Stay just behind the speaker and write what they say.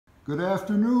Good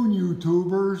afternoon,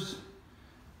 YouTubers.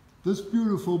 This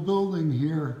beautiful building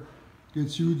here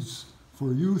gets used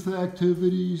for youth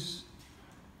activities,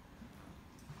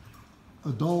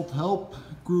 adult help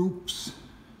groups,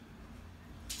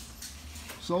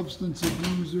 substance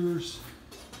abusers,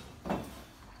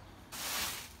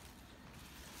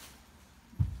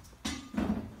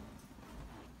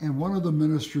 and one of the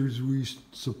ministries we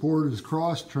support is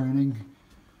cross training,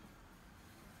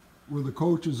 where the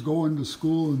coaches go into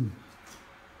school and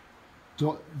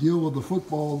deal with the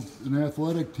football and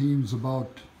athletic teams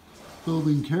about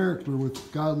building character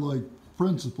with godlike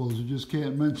principles. You just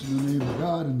can't mention the name of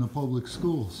God in the public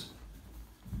schools.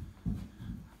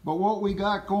 But what we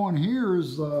got going here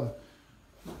is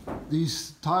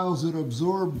these tiles that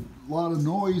absorb a lot of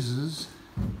noises.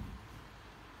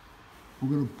 We're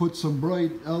going to put some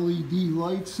bright LED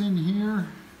lights in here.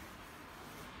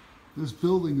 This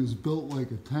building is built like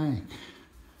a tank,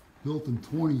 built in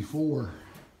 24.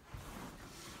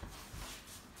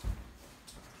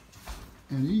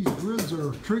 And these grids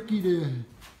are tricky to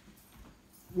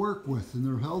work with, and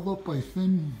they're held up by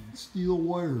thin steel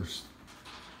wires,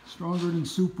 stronger than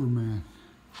Superman.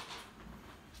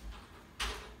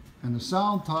 And the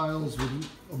sound tiles with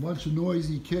a bunch of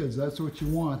noisy kids, that's what you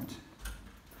want.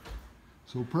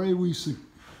 So pray we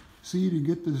succeed and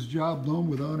get this job done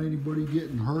without anybody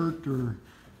getting hurt. Or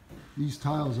these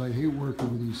tiles, I hate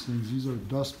working with these things. These are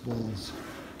dust balls,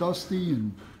 dusty,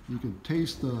 and you can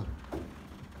taste the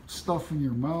stuff in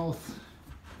your mouth.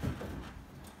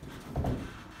 But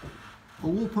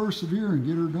we'll persevere and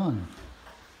get her done.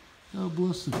 God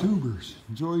bless the tubers.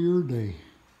 Enjoy your day.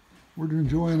 We're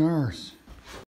enjoying ours.